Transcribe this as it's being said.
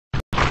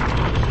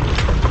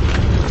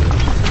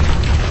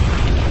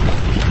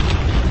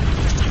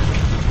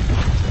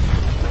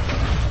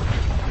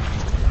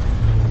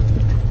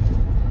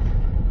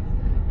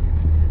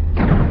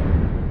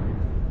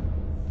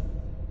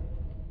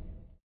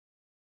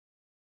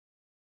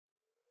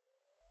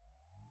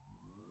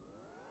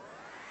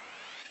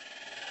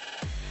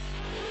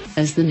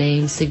As the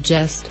name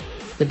suggests,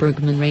 the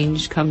Burgman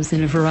range comes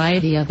in a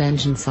variety of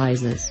engine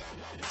sizes.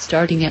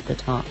 Starting at the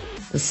top,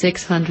 the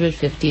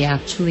 650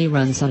 actually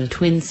runs on a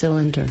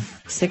twin-cylinder,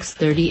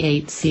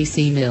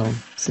 638cc mill.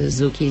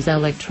 Suzuki's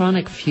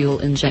electronic fuel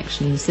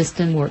injection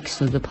system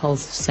works with the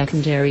pulsed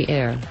secondary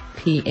air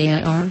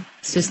 (PAR)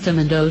 system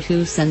and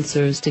O2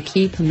 sensors to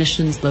keep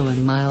emissions low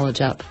and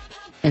mileage up.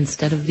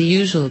 Instead of the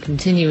usual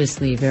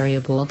continuously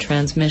variable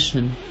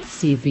transmission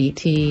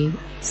 (CVT)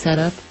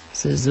 setup,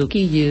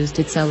 Suzuki used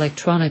its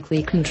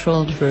electronically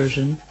controlled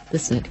version, the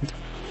SECVT.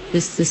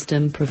 This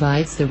system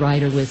provides the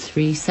rider with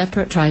 3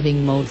 separate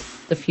driving modes: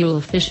 the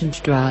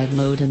fuel-efficient drive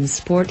mode and the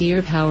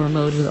sportier power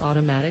mode with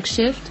automatic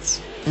shifts,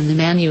 and the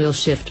manual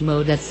shift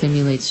mode that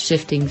simulates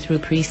shifting through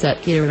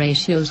preset gear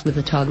ratios with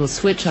a toggle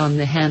switch on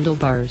the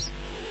handlebars.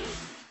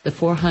 The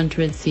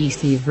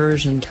 400cc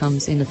version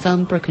comes in a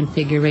thumper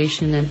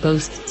configuration and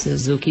boasts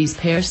Suzuki's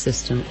PAR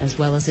system as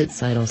well as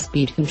its idle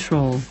speed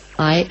control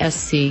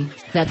 (ISC)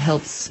 that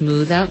helps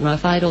smooth out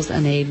rough idles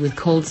and aid with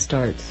cold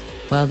starts,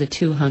 while the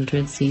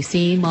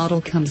 200cc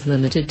model comes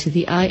limited to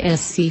the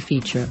ISC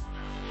feature.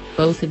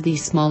 Both of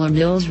these smaller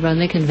mills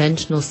run a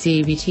conventional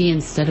CVT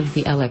instead of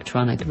the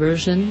electronic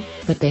version,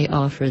 but they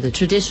offer the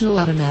traditional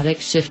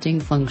automatic shifting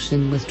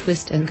function with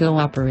twist-and-go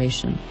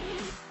operation.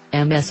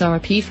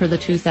 MSRP for the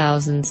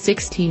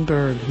 2016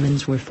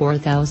 Burgmans were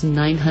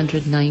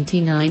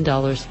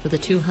 $4,999 for the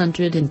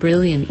 200 in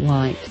Brilliant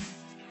White.